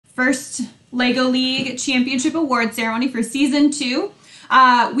First LEGO League Championship Award Ceremony for Season 2.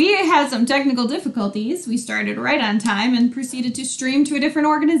 We had some technical difficulties. We started right on time and proceeded to stream to a different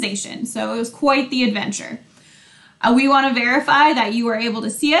organization, so it was quite the adventure. We want to verify that you were able to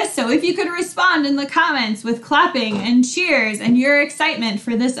see us, so if you could respond in the comments with clapping and cheers and your excitement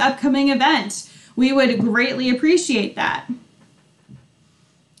for this upcoming event, we would greatly appreciate that.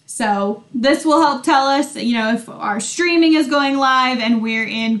 So this will help tell us, if our streaming is going live and we're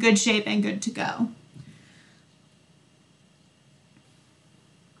in good shape and good to go.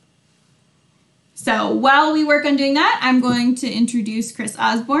 So while we work on doing that, I'm going to introduce Chris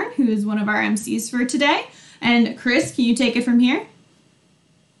Osborne, who is one of our MCs for today. And Chris, can you take it from here?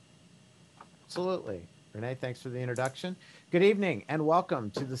 Absolutely. Renee, thanks for the introduction. Good evening and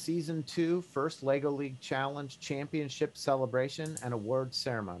welcome to the Season 2 First LEGO League Challenge Championship Celebration and Awards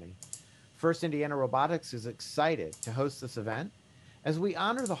Ceremony. First Indiana Robotics is excited to host this event as we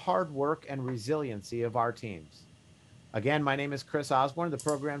honor the hard work and resiliency of our teams. Again, my name is Chris Osborne, the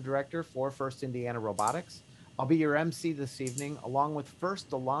Program Director for First Indiana Robotics. I'll be your MC this evening, along with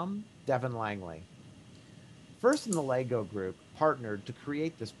First alum, Devin Langley. First and the LEGO Group partnered to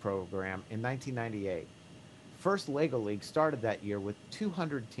create this program in 1998. First LEGO League started that year with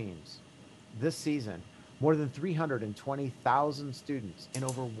 200 teams. This season, more than 320,000 students in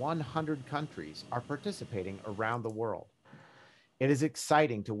over 100 countries are participating around the world. It is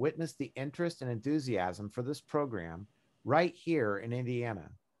exciting to witness the interest and enthusiasm for this program right here in Indiana.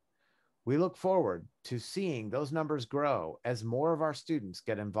 We look forward to seeing those numbers grow as more of our students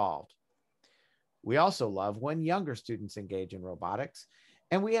get involved. We also love when younger students engage in robotics,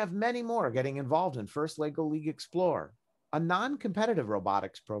 and we have many more getting involved in First LEGO League Explore, a non-competitive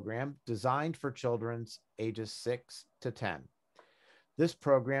robotics program designed for children's ages 6 to 10. This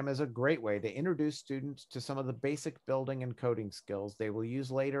program is a great way to introduce students to some of the basic building and coding skills they will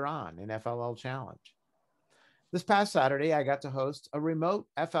use later on in FLL Challenge. This past Saturday, I got to host a remote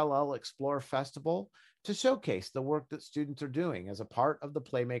FLL Explore Festival to showcase the work that students are doing as a part of the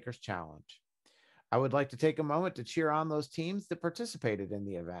Playmakers Challenge. I would like to take a moment to cheer on those teams that participated in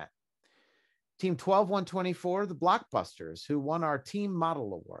the event. Team 12-124, the Blockbusters, who won our Team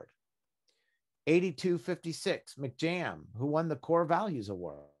Model Award. 8256, McJam, who won the Core Values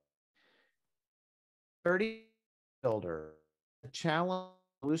Award. 30 Builder, the Challenge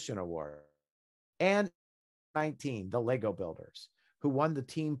Solution Award. And 19, the Lego Builders, who won the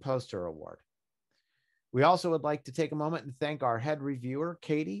Team Poster Award. We also would like to take a moment and thank our head reviewer,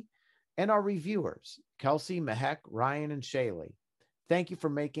 Katie, and our reviewers, Kelsey, Mehek, Ryan, and Shaylee. Thank you for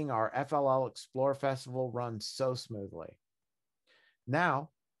making our FLL Explore Festival run so smoothly. Now,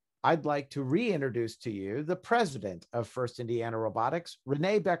 I'd like to reintroduce to you the president of First Indiana Robotics,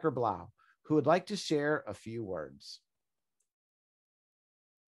 Renee Becker-Blau, who would like to share a few words.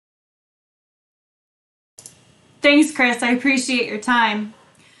 Thanks, Chris. I appreciate your time.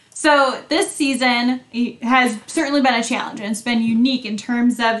 So this season has certainly been a challenge, and it's been unique in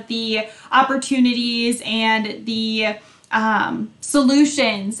terms of the opportunities and the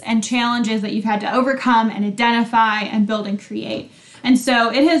solutions and challenges that you've had to overcome and identify and build and create. And so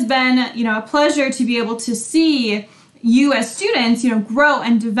it has been, a pleasure to be able to see you as students, grow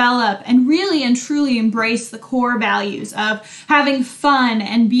and develop and really and truly embrace the core values of having fun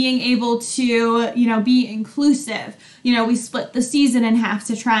and being able to, be inclusive. We split the season in half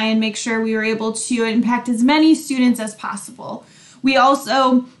to try and make sure we were able to impact as many students as possible. We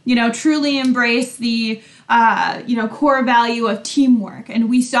also, truly embrace the, core value of teamwork. And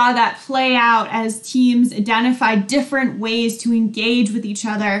we saw that play out as teams identified different ways to engage with each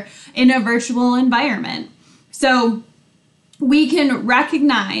other in a virtual environment. So we can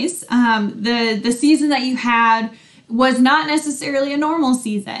recognize the season that you had was not necessarily a normal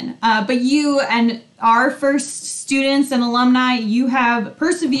season, but you and our first students and alumni, you have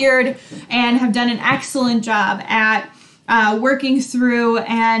persevered and have done an excellent job at working through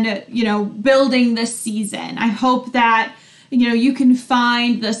and, building this season. I hope that, you can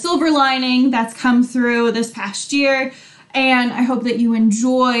find the silver lining that's come through this past year. And I hope that you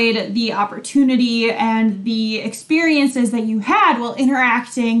enjoyed the opportunity and the experiences that you had while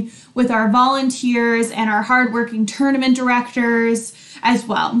interacting with our volunteers and our hardworking tournament directors as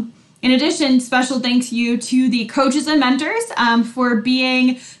well. In addition, special thanks you to the coaches and mentors for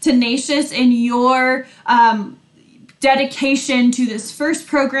being tenacious in your dedication to this first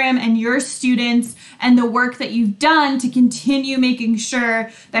program and your students and the work that you've done to continue making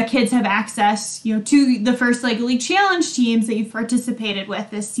sure that kids have access, to the First LEGO League Challenge teams that you've participated with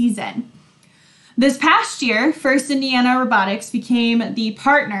this season. This past year, First Indiana Robotics became the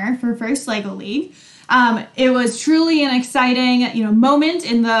partner for First LEGO League. It was truly an exciting, moment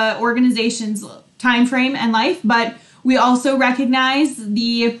in the organization's time frame and life, but we also recognize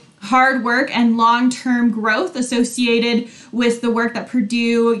the hard work and long-term growth associated with the work that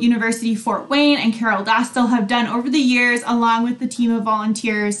Purdue University Fort Wayne and Carol Dostal have done over the years, along with the team of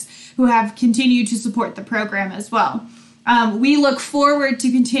volunteers who have continued to support the program as well. We look forward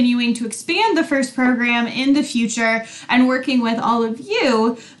to continuing to expand the FIRST program in the future and working with all of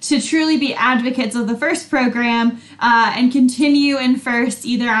you to truly be advocates of the FIRST program and continue in FIRST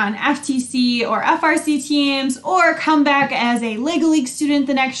either on FTC or FRC teams, or come back as a Lego League student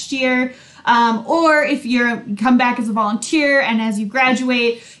the next year. Or if you come back as a volunteer and as you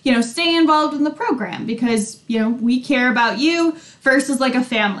graduate, stay involved in the program because, we care about you. FIRST is like a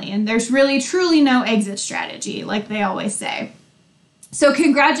family, and there's really, truly no exit strategy, like they always say. So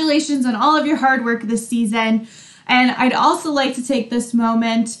congratulations on all of your hard work this season. And I'd also like to take this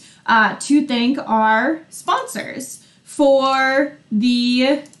moment to thank our sponsors for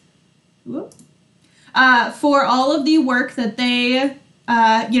for all of the work that they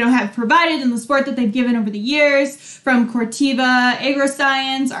have provided and the support that they've given over the years, from Cortiva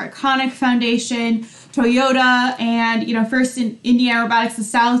AgroScience, Arconic Foundation, Toyota, and, FIRST in Indiana Robotics, the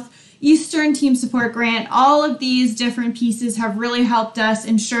Southeastern Team Support Grant. All of these different pieces have really helped us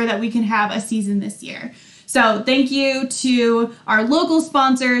ensure that we can have a season this year. So thank you to our local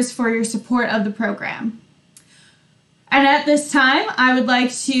sponsors for your support of the program. And at this time, I would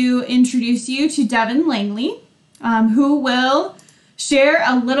like to introduce you to Devin Langley, who will share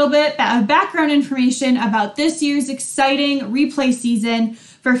a little bit of background information about this year's exciting replay season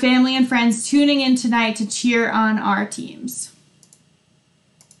for family and friends tuning in tonight to cheer on our teams.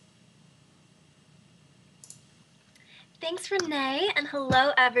 Thanks, Renee, and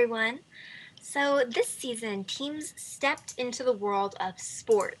hello, everyone. So this season, teams stepped into the world of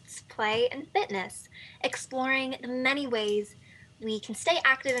sports, play, and fitness, exploring the many ways we can stay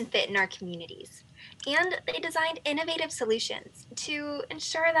active and fit in our communities. And they designed innovative solutions to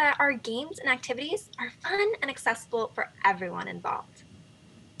ensure that our games and activities are fun and accessible for everyone involved.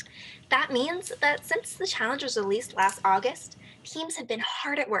 That means that since the challenge was released last August, teams have been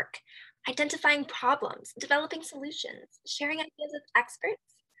hard at work, identifying problems, developing solutions, sharing ideas with experts,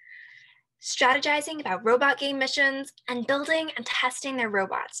 strategizing about robot game missions, and building and testing their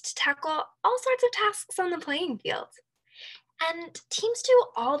robots to tackle all sorts of tasks on the playing field. And teams do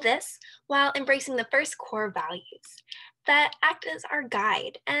all this while embracing the FIRST core values that act as our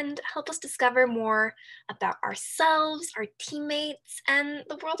guide and help us discover more about ourselves, our teammates, and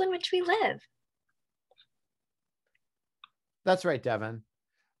the world in which we live. That's right, Devin.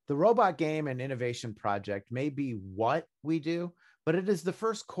 The Robot Game and Innovation Project may be what we do, but it is the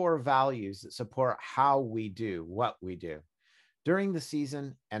FIRST core values that support how we do what we do during the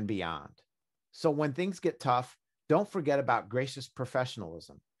season and beyond. So when things get tough, don't forget about gracious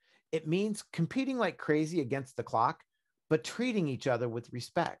professionalism. It means competing like crazy against the clock, but treating each other with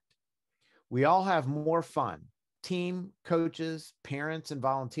respect. We all have more fun, team, coaches, parents, and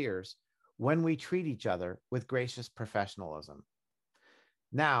volunteers, when we treat each other with gracious professionalism.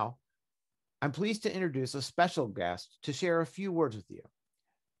 Now, I'm pleased to introduce a special guest to share a few words with you.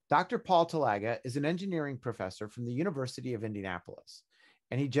 Dr. Paul Talaga is an engineering professor from the University of Indianapolis,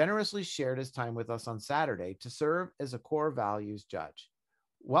 and he generously shared his time with us on Saturday to serve as a core values judge.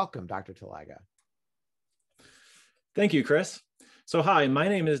 Welcome, Dr. Talaga. Thank you, Chris. So hi, my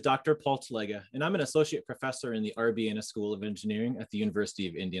name is Dr. Paul Talega, and I'm an associate professor in the Arbiana School of Engineering at the University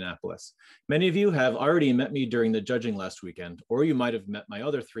of Indianapolis. Many of you have already met me during the judging last weekend, or you might have met my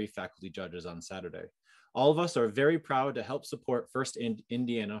other 3 faculty judges on Saturday. All of us are very proud to help support FIRST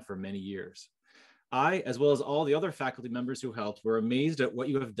Indiana for many years. I, as well as all the other faculty members who helped, were amazed at what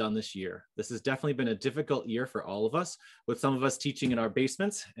you have done this year. This has definitely been a difficult year for all of us, with some of us teaching in our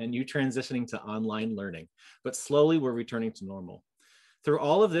basements and you transitioning to online learning, but slowly we're returning to normal. Through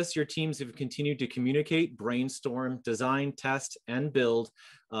all of this, your teams have continued to communicate, brainstorm, design, test, and build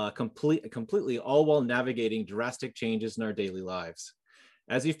completely, all while navigating drastic changes in our daily lives.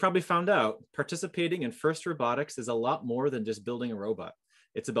 As you've probably found out, participating in FIRST Robotics is a lot more than just building a robot.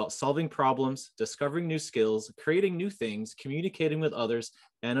 It's about solving problems, discovering new skills, creating new things, communicating with others,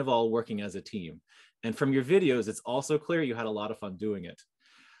 and of all working as a team. And from your videos, it's also clear you had a lot of fun doing it.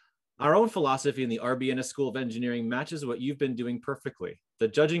 Our own philosophy in the Arbiana School of Engineering matches what you've been doing perfectly. The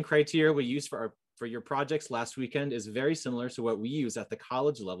judging criteria we used for your projects last weekend is very similar to what we use at the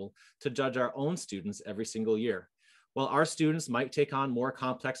college level to judge our own students every single year. While our students might take on more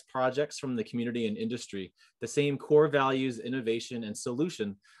complex projects from the community and industry, the same core values, innovation, and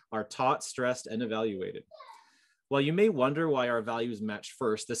solution are taught, stressed, and evaluated. While you may wonder why our values match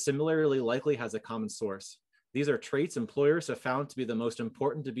first, the similarity likely has a common source. These are traits employers have found to be the most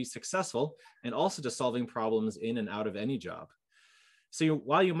important to be successful and also to solving problems in and out of any job. So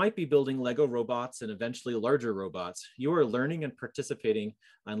while you might be building Lego robots and eventually larger robots, you are learning and participating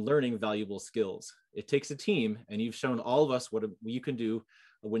on learning valuable skills. It takes a team, and you've shown all of us what you can do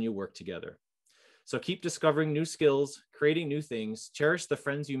when you work together. So keep discovering new skills, creating new things, cherish the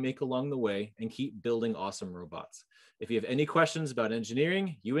friends you make along the way, and keep building awesome robots. If you have any questions about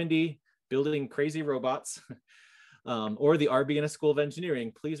engineering, UND, building crazy robots, or the Arbiana School of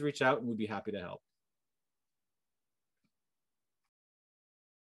Engineering, please reach out and we'd be happy to help.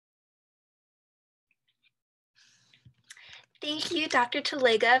 Thank you, Dr.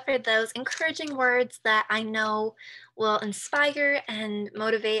 Talega, for those encouraging words that I know will inspire and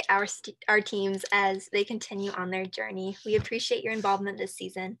motivate our teams as they continue on their journey. We appreciate your involvement this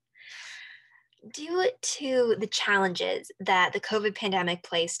season. Due to the challenges that the COVID pandemic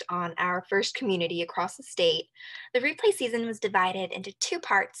placed on our first community across the state, the replay season was divided into two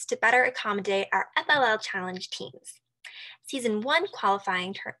parts to better accommodate our FLL Challenge teams. Season 1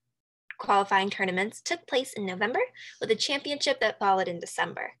 qualifying tournaments took place in November, with a championship that followed in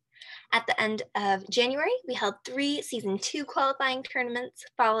December. At the end of January, we held 3 Season 2 qualifying tournaments,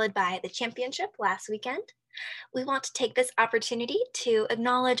 followed by the championship last weekend. We want to take this opportunity to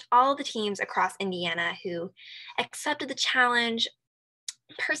acknowledge all the teams across Indiana who accepted the challenge,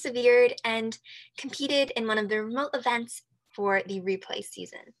 persevered, and competed in one of the remote events for the replay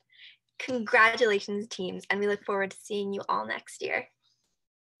season. Congratulations, teams, and we look forward to seeing you all next year.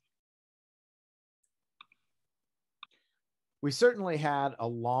 We certainly had a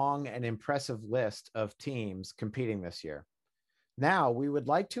long and impressive list of teams competing this year. Now we would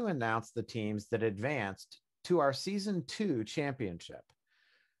like to announce the teams that advanced to our Season 2 championship.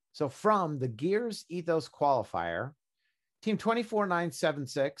 So from the Gears Ethos qualifier, Team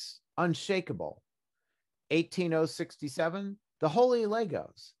 24976, Unshakable. 18067, The Holy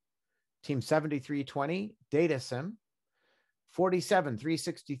Legos. Team 7320, Datasim.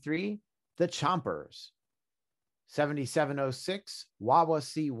 47363, The Chompers. 7706, Wawa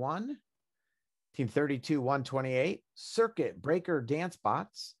C1. Team 32128, Circuit Breaker Dance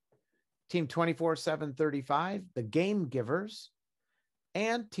Bots. Team 24735, The Game Givers.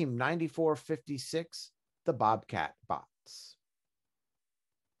 And Team 9456, The Bobcat Bots.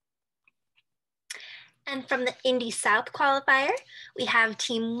 And from the Indy South qualifier, we have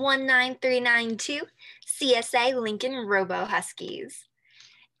Team 19392, CSA Lincoln Robo Huskies.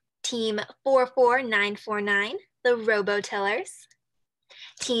 Team 44949, the Robo-Tillers.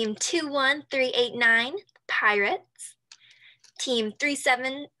 Team 21389, Pirates. Team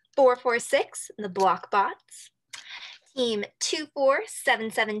 37446, the Blockbots. Team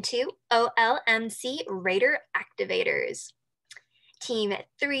 24772, OLMC Raider Activators. Team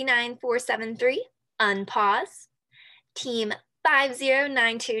 39473, Unpause. Team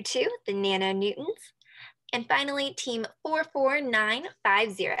 50922, the Nano Newtons. And finally, Team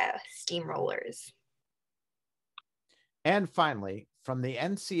 44950, Steamrollers. And finally, from the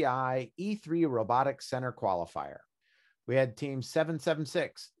NCI E3 Robotics Center qualifier, we had Team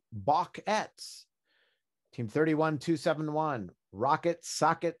 776, Bach-ettes. Team 31271, Rocket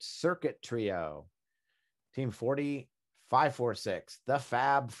Socket Circuit Trio. Team 40546, the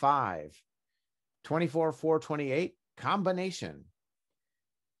Fab 5. 24428, Combination.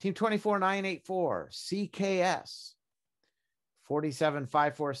 Team 24984, CKS.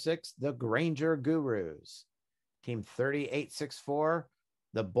 47546, the Granger Gurus. Team 3864,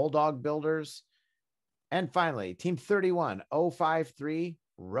 the Bulldog Builders. And finally, Team 31053,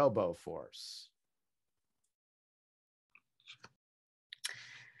 RoboForce.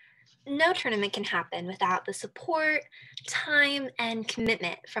 No tournament can happen without the support, time, and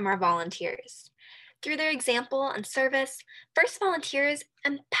commitment from our volunteers. Through their example and service, FIRST volunteers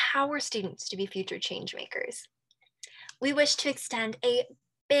empower students to be future change makers. We wish to extend a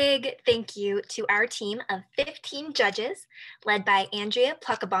big thank you to our team of 15 judges led by Andrea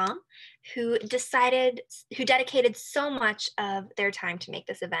Pluckabaum, who dedicated so much of their time to make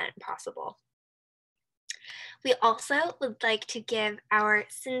this event possible. We also would like to give our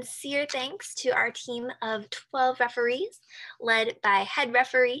sincere thanks to our team of 12 referees, led by head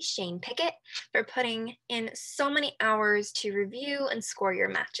referee Shane Pickett, for putting in so many hours to review and score your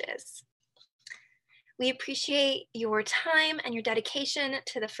matches. We appreciate your time and your dedication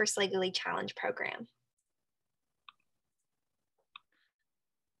to the First Lego League Challenge program.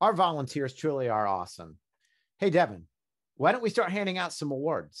 Our volunteers truly are awesome. Hey, Devin, why don't we start handing out some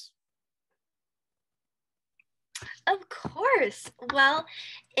awards? Of course. Well,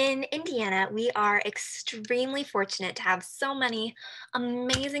 in Indiana, we are extremely fortunate to have so many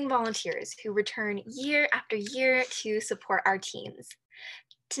amazing volunteers who return year after year to support our teams.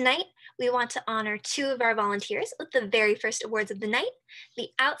 Tonight, we want to honor two of our volunteers with the very first awards of the night, the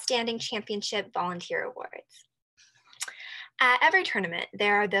Outstanding Championship Volunteer Awards. At every tournament,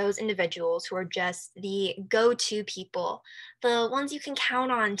 there are those individuals who are just the go-to people, the ones you can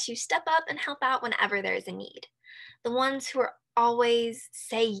count on to step up and help out whenever there is a need. The ones who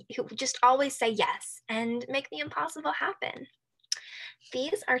just always say yes and make the impossible happen.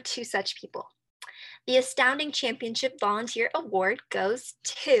 These are two such people. The Astounding Championship Volunteer Award goes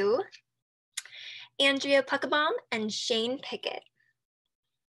to Andrea Puckabaum and Shane Pickett.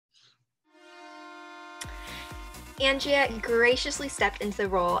 Andrea graciously stepped into the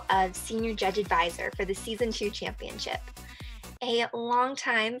role of Senior Judge Advisor for the Season 2 Championship. A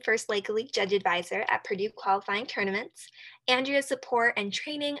longtime First Lego League Judge Advisor at Purdue qualifying tournaments, Andrea's support and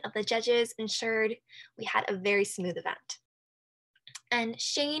training of the judges ensured we had a very smooth event. And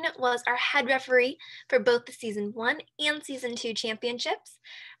Shane was our head referee for both the Season 1 and Season 2 championships,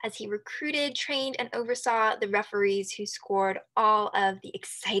 as he recruited, trained, and oversaw the referees who scored all of the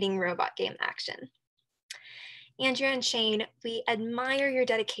exciting robot game action. Andrea and Shane, we admire your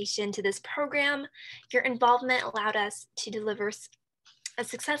dedication to this program. Your involvement allowed us to deliver a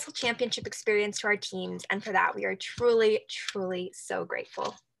successful championship experience to our teams, and for that, we are truly, truly so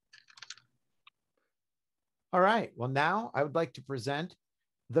grateful. All right, well, now I would like to present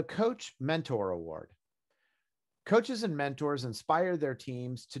the Coach Mentor Award. Coaches and mentors inspire their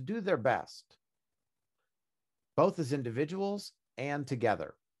teams to do their best, both as individuals and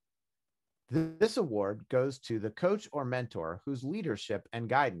together. This award goes to the coach or mentor whose leadership and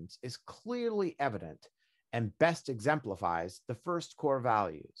guidance is clearly evident and best exemplifies the first core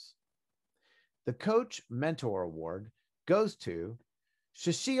values. The Coach Mentor Award goes to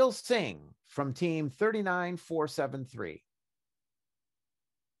Shashil Singh from Team 39473.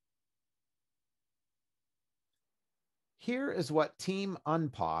 Here is what Team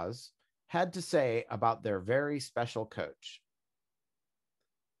Unpause had to say about their very special coach.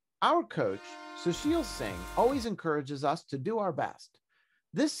 Our coach, Sushil Singh, always encourages us to do our best.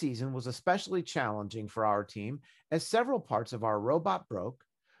 This season was especially challenging for our team as several parts of our robot broke,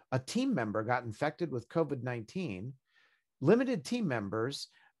 a team member got infected with COVID-19, limited team members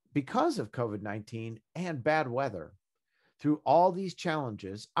because of COVID-19, and bad weather. Through all these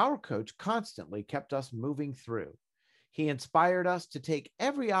challenges, our coach constantly kept us moving through. He inspired us to take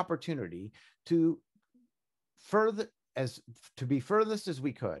every opportunity to be furthest as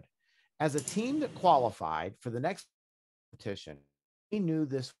we could. As a team that qualified for the next competition, we knew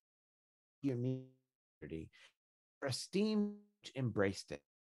this unity. Our esteemed embraced it.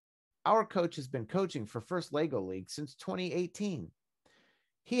 Our coach has been coaching for First Lego League since 2018.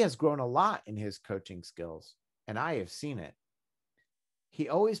 He has grown a lot in his coaching skills, and I have seen it. He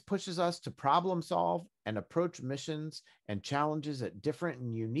always pushes us to problem solve and approach missions and challenges at different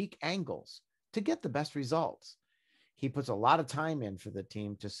and unique angles to get the best results. He puts a lot of time in for the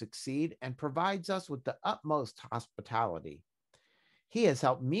team to succeed and provides us with the utmost hospitality. He has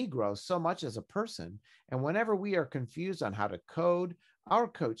helped me grow so much as a person, and whenever we are confused on how to code, our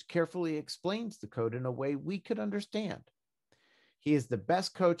coach carefully explains the code in a way we could understand. He is the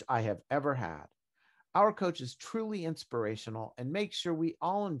best coach I have ever had. Our coach is truly inspirational and makes sure we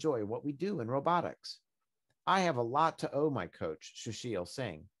all enjoy what we do in robotics. I have a lot to owe my coach, Sushil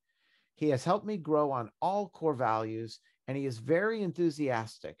Singh. He has helped me grow on all core values, and he is very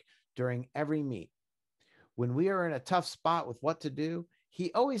enthusiastic during every meet. When we are in a tough spot with what to do,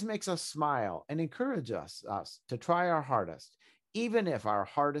 he always makes us smile and encourages us to try our hardest, even if our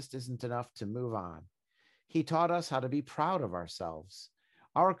hardest isn't enough to move on. He taught us how to be proud of ourselves.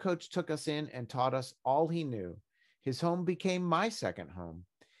 Our coach took us in and taught us all he knew. His home became my second home.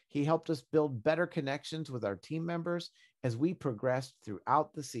 He helped us build better connections with our team members as we progressed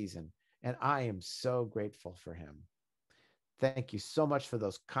throughout the season, and I am so grateful for him. Thank you so much for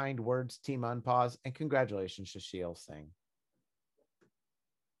those kind words, Team Unpause, and congratulations, Shashil Singh.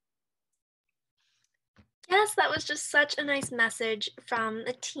 Yes, that was just such a nice message from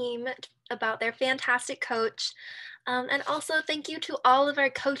the team about their fantastic coach. And also thank you to all of our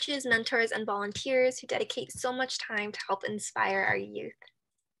coaches, mentors, and volunteers who dedicate so much time to help inspire our youth.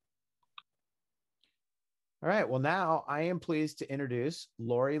 All right, well, now I am pleased to introduce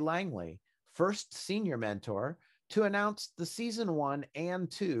Lori Langley, first senior mentor, to announce the Season 1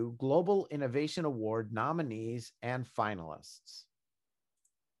 and 2 Global Innovation Award nominees and finalists.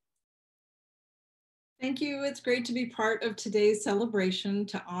 Thank you. It's great to be part of today's celebration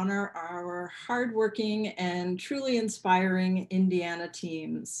to honor our hardworking and truly inspiring Indiana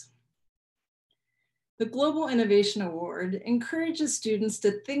teams. The Global Innovation Award encourages students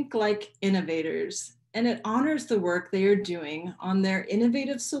to think like innovators, and it honors the work they are doing on their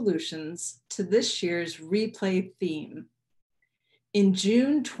innovative solutions to this year's replay theme. In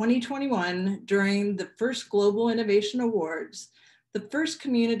June 2021, during the first Global Innovation Awards, the first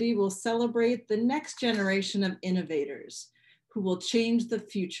community will celebrate the next generation of innovators who will change the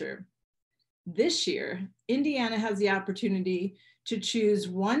future. This year, Indiana has the opportunity to choose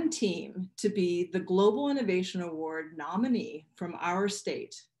one team to be the Global Innovation Award nominee from our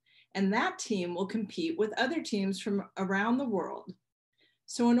state, and that team will compete with other teams from around the world.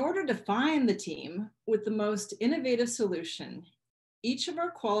 So in order to find the team with the most innovative solution, each of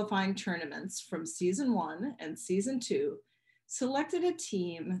our qualifying tournaments from season 1 and season 2 selected a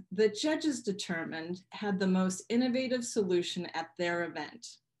team that judges determined had the most innovative solution at their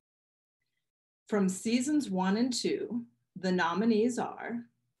event. From seasons 1 and 2, the nominees are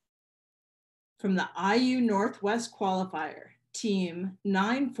from the IU Northwest qualifier, team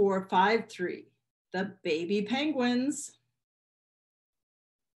 9453, the Baby Penguins.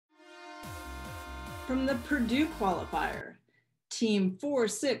 From the Purdue qualifier, team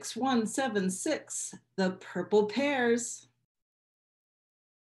 46176, the Purple Pears.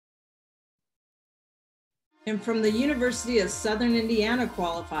 And from the University of Southern Indiana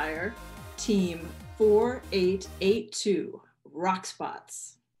qualifier, team 4882, Rock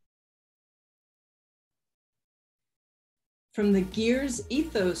Spots. From the Gears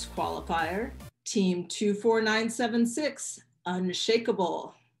Ethos qualifier, team 24976,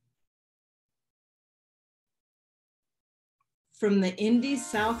 Unshakable. From the Indy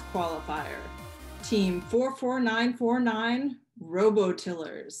South qualifier, team 44949,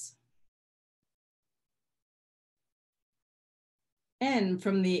 Robotillers. And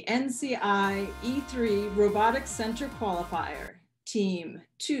from the NCI E3 Robotics Center qualifier, team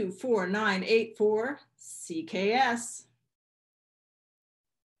 24984, CKS.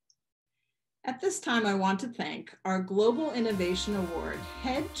 At this time, I want to thank our Global Innovation Award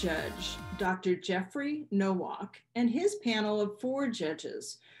head judge, Dr. Jeffrey Nowak, and his panel of 4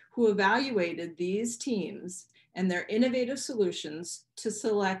 judges who evaluated these teams and their innovative solutions to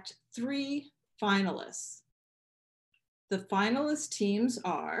select 3 finalists. The finalist teams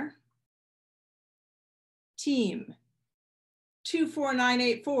are Team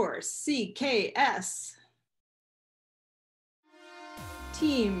 24984, CKS,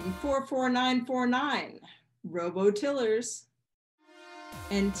 Team 44949, Robotillers,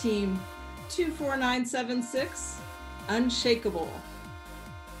 and Team 24976, Unshakable.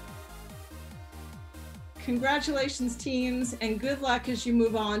 Congratulations, teams, and good luck as you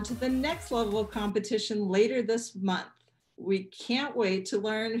move on to the next level of competition later this month. We can't wait to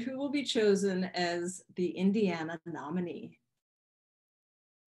learn who will be chosen as the Indiana nominee.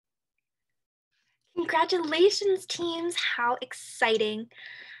 Congratulations, teams. How exciting.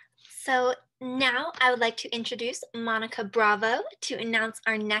 So now I would like to introduce Monica Bravo to announce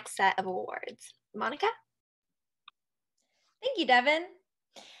our next set of awards. Monica? Thank you, Devin.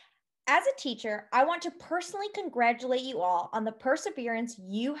 As a teacher, I want to personally congratulate you all on the perseverance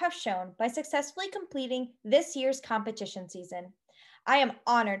you have shown by successfully completing this year's competition season. I am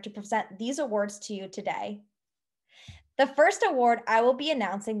honored to present these awards to you today. The first award I will be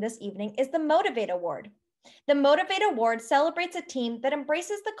announcing this evening is the Motivate Award. The Motivate Award celebrates a team that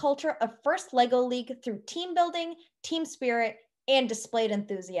embraces the culture of First LEGO League through team building, team spirit, and displayed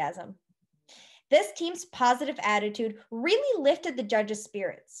enthusiasm. This team's positive attitude really lifted the judges'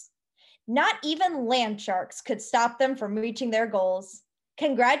 spirits. Not even land sharks could stop them from reaching their goals.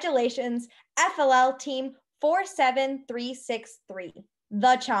 Congratulations, FLL Team 47363,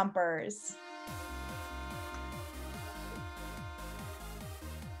 the Chompers.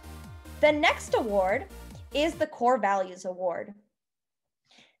 The next award is the Core Values Award.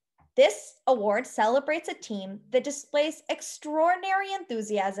 This award celebrates a team that displays extraordinary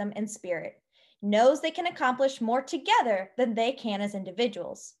enthusiasm and spirit, knows they can accomplish more together than they can as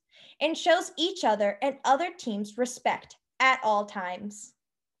individuals, and shows each other and other teams respect at all times.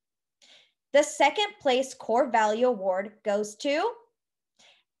 The second place Core Value Award goes to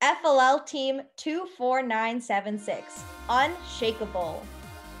FLL Team 24976, Unshakable.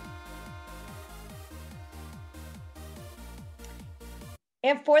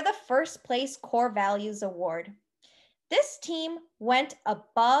 And for the first place Core Values Award, this team went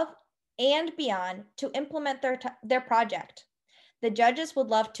above and beyond to implement their project. The judges would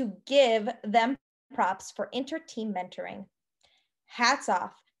love to give them props for inter-team mentoring. Hats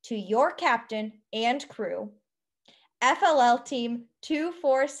off to your captain and crew, FLL Team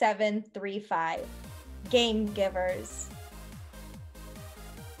 24735, Game Givers.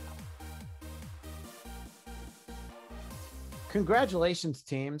 Congratulations,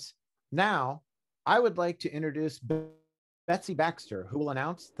 teams. Now, I would like to introduce Betsy Baxter, who will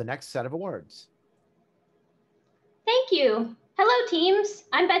announce the next set of awards. Thank you. Hello, teams.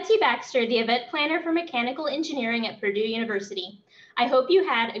 I'm Betsy Baxter, the event planner for mechanical engineering at Purdue University. I hope you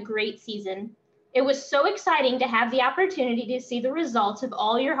had a great season. It was so exciting to have the opportunity to see the results of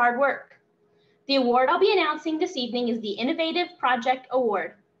all your hard work. The award I'll be announcing this evening is the Innovative Project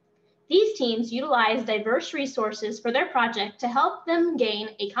Award. These teams utilized diverse resources for their project to help them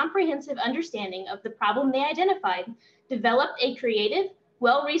gain a comprehensive understanding of the problem they identified, developed a creative,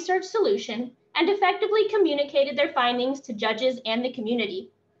 well-researched solution, and effectively communicated their findings to judges and the community.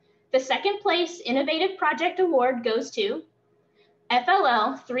 The second place Innovative Project Award goes to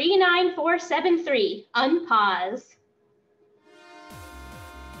FLL 39473, Unpause.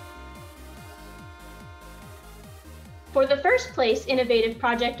 For the first place Innovative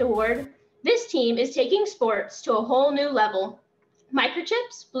Project Award, this team is taking sports to a whole new level.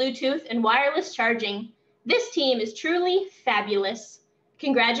 Microchips, Bluetooth, and wireless charging. This team is truly fabulous.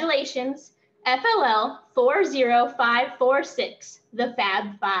 Congratulations, FLL 40546, the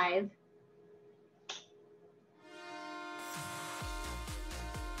Fab Five.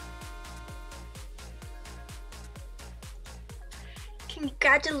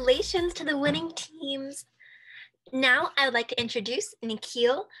 Congratulations to the winning teams. Now I would like to introduce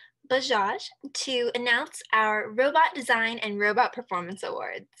Nikhil Bajaj to announce our Robot Design and Robot Performance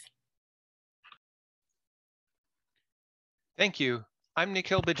Awards. Thank you. I'm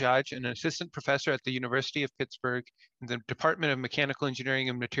Nikhil Bajaj, an assistant professor at the University of Pittsburgh in the Department of Mechanical Engineering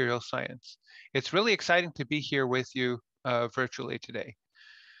and Materials Science. It's really exciting to be here with you virtually today.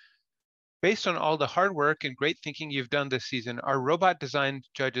 Based on all the hard work and great thinking you've done this season, our robot design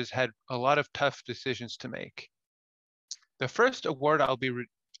judges had a lot of tough decisions to make. The first award I'll be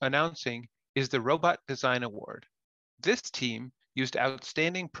announcing is the Robot Design Award. This team used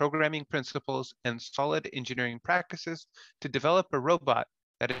outstanding programming principles and solid engineering practices to develop a robot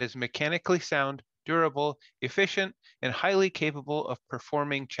that is mechanically sound, durable, efficient, and highly capable of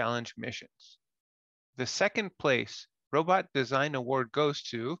performing challenge missions. The second place Robot Design Award goes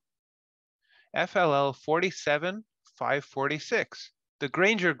to FLL 47546, the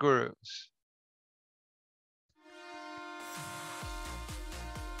Granger Gurus.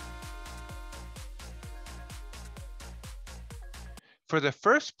 For the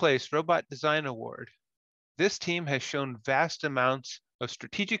first place Robot Design Award, this team has shown vast amounts of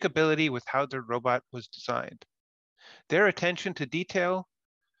strategic ability with how their robot was designed. Their attention to detail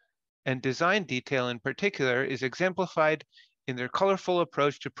and design detail in particular is exemplified in their colorful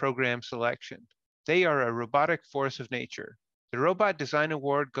approach to program selection. They are a robotic force of nature. The Robot Design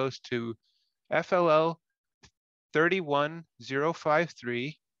Award goes to FLL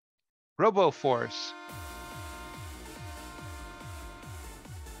 31053, RoboForce.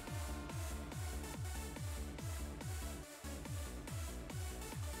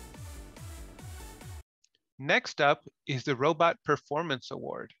 Next up is the Robot Performance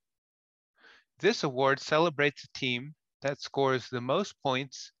Award. This award celebrates a team that scores the most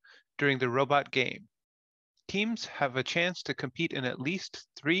points during the robot game. Teams have a chance to compete in at least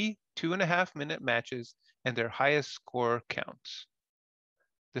 3 2.5-minute matches, and their highest score counts.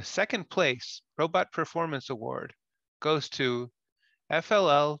 The second place Robot Performance Award goes to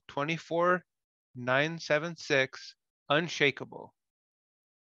FLL 24976, Unshakable.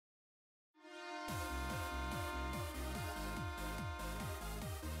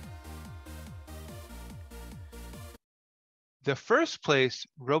 The first place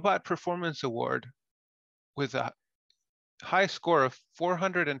Robot Performance Award with a high score of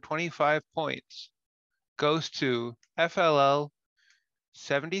 425 points goes to FLL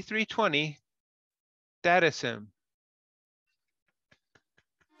 7320, DataSim.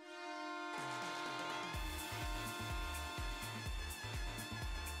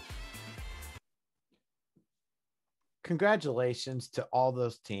 Congratulations to all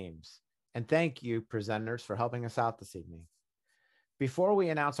those teams. And thank you, presenters, for helping us out this evening. Before we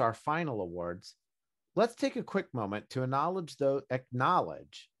announce our final awards, let's take a quick moment to acknowledge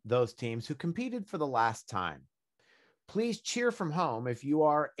those teams who competed for the last time. Please cheer from home if you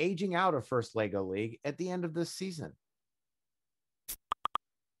are aging out of First LEGO League at the end of this season.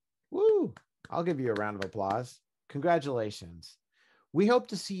 Woo! I'll give you a round of applause. Congratulations. We hope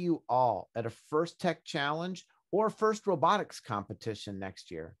to see you all at a First Tech Challenge or First Robotics competition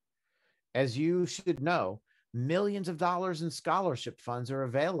next year. As you should know, Millions of dollars in scholarship funds are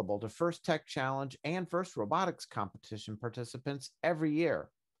available to First Tech Challenge and First Robotics competition participants every year.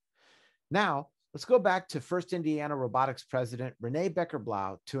 Now, let's go back to First Indiana Robotics President Renee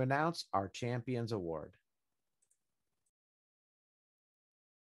Becker-Blau to announce our Champions Award.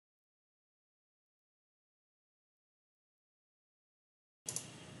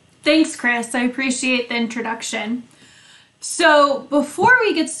 Thanks, Chris. I appreciate the introduction. So before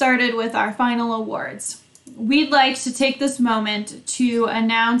we get started with our final awards, we'd like to take this moment to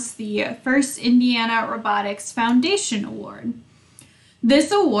announce the First Indiana Robotics Foundation Award.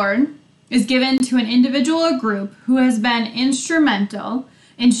 This award is given to an individual or group who has been instrumental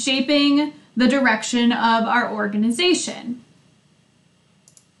in shaping the direction of our organization.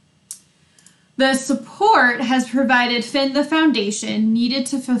 The support has provided Finn the foundation needed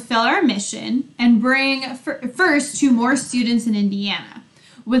to fulfill our mission and bring FIRST to more students in Indiana.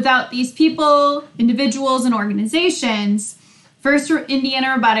 Without these people, individuals, and organizations, First Indiana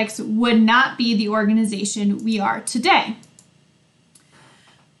Robotics would not be the organization we are today.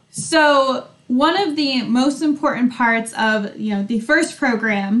 So one of the most important parts of the FIRST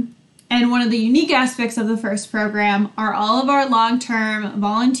program, and one of the unique aspects of the FIRST program, are all of our long-term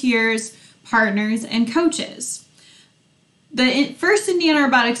volunteers, partners, and coaches. The First Indiana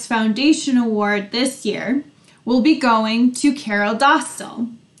Robotics Foundation Award this year will be going to Carol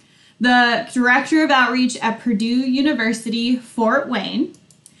Dostal, the Director of Outreach at Purdue University, Fort Wayne.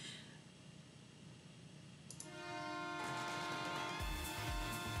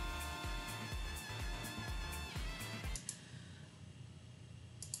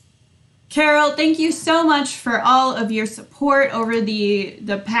 Carol, thank you so much for all of your support over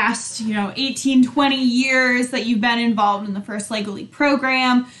the past 18, 20 years that you've been involved in the First LEGO League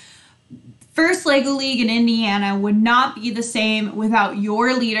program. First LEGO League in Indiana would not be the same without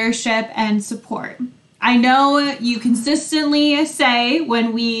your leadership and support. I know you consistently say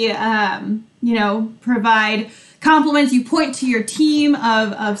when we provide compliments, you point to your team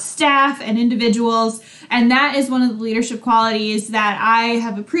of staff and individuals, and that is one of the leadership qualities that I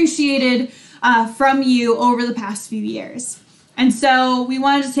have appreciated from you over the past few years. And so we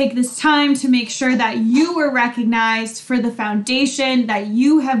wanted to take this time to make sure that you were recognized for the foundation that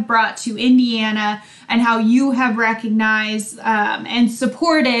you have brought to Indiana and how you have recognized and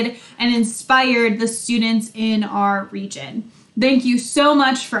supported and inspired the students in our region. Thank you so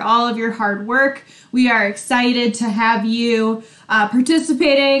much for all of your hard work. We are excited to have you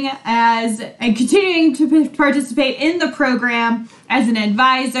participating and continuing to participate in the program as an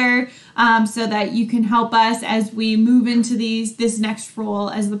advisor so that you can help us as we move into this next role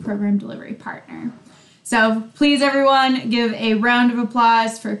as the program delivery partner. So please, everyone, give a round of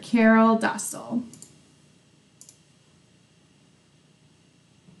applause for Carol Dostal.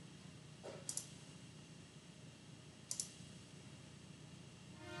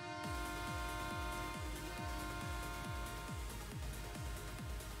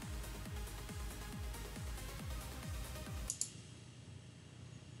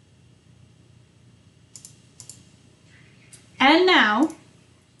 And now,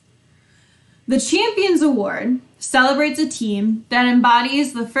 the Champions Award celebrates a team that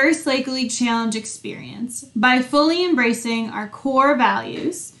embodies the First LEGO League Challenge experience by fully embracing our core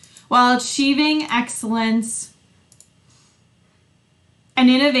values while achieving excellence and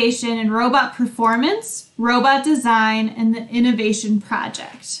innovation in robot performance, robot design, and the innovation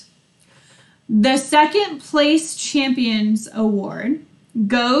project. The second place Champions Award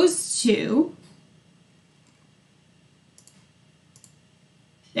goes to...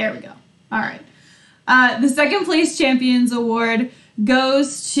 There we go. All right. The second place Champions Award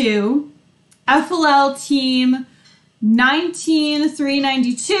goes to FLL Team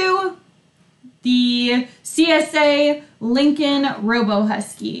 19392, the CSA Lincoln Robo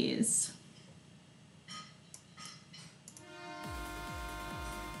Huskies.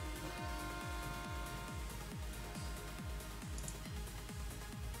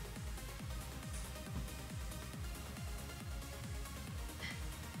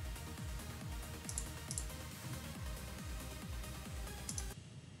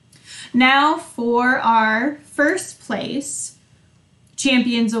 Now for our first place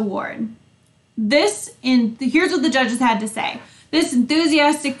Champions Award. Here's what the judges had to say. This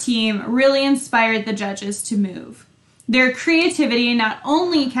enthusiastic team really inspired the judges to move. Their creativity not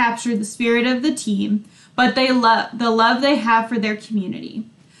only captured the spirit of the team, but the love they have for their community.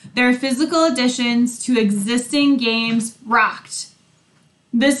 Their physical additions to existing games rocked.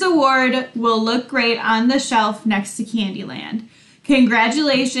 This award will look great on the shelf next to Candyland.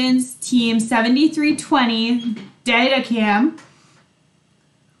 Congratulations, Team 7320 Datacam.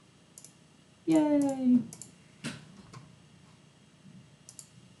 Yay.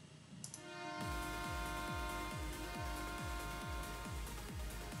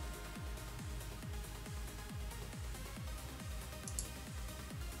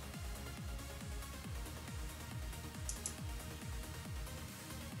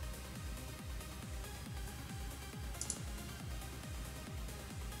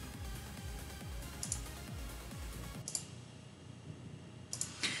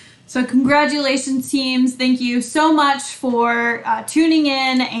 So congratulations, teams. Thank you so much for tuning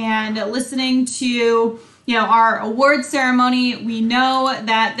in and listening to our award ceremony. We know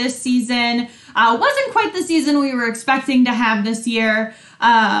that this season wasn't quite the season we were expecting to have this year,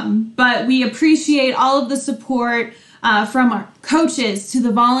 but we appreciate all of the support from our coaches to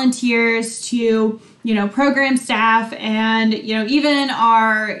the volunteers to program staff and even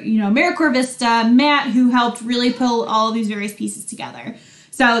our AmeriCorps Vista, Matt, who helped really pull all of these various pieces together.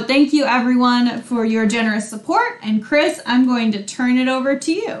 So thank you everyone for your generous support. And Chris, I'm going to turn it over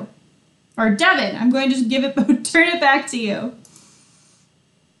to you. Or Devin, I'm going to turn it back to you.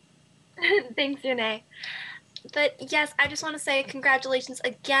 Thanks, Renee. But yes, I just want to say congratulations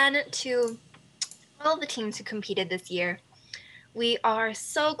again to all the teams who competed this year. We are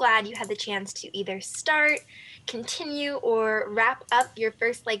so glad you had the chance to either start, continue, or wrap up your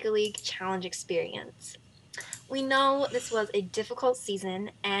first LEGO League Challenge experience. We know this was a difficult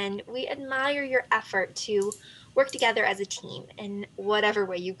season, and we admire your effort to work together as a team in whatever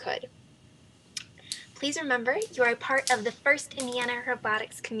way you could. Please remember, you are a part of the First Indiana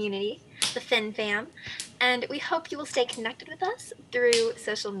Robotics community, the FinFam, and we hope you will stay connected with us through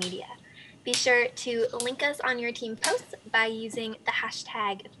social media. Be sure to link us on your team posts by using the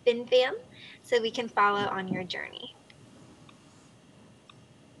hashtag FinFam so we can follow on your journey.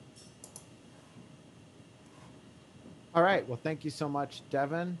 All right. Well, thank you so much,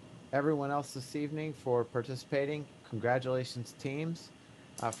 Devin. Everyone else this evening for participating. Congratulations, teams,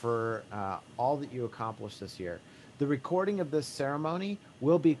 for all that you accomplished this year. The recording of this ceremony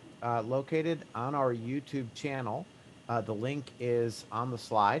will be located on our YouTube channel. The link is on the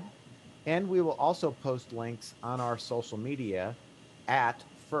slide. And we will also post links on our social media at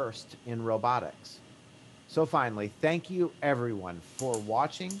First in Robotics. So finally, thank you everyone for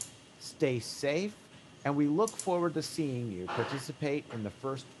watching. Stay safe, and we look forward to seeing you participate in the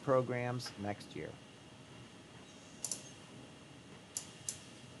FIRST programs next year.